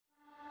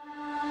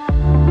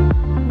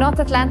North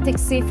Atlantic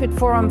Seafood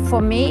Forum, for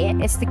me,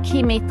 is the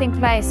key meeting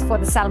place for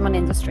the salmon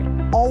industry.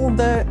 All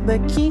the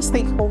key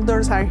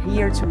stakeholders are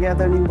here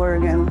together in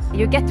Bergen.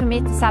 You get to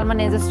meet the salmon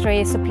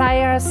industry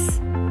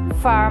suppliers,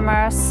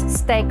 farmers,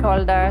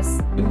 stakeholders.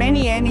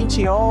 Many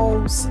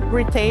NGOs,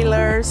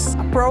 retailers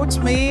approached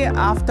me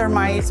after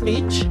my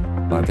speech.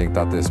 I think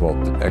that is what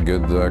a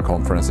good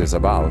conference is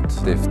about.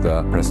 If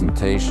the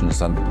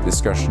presentations and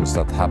discussions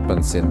that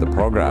happens in the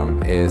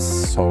program is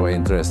so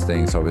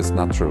interesting, so it's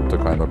natural to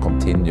kind of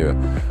continue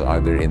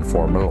either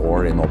informal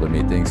or in other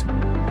meetings.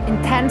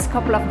 Intense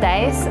couple of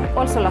days,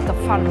 also a lot of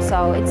fun,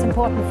 so it's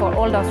important for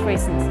all those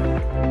reasons.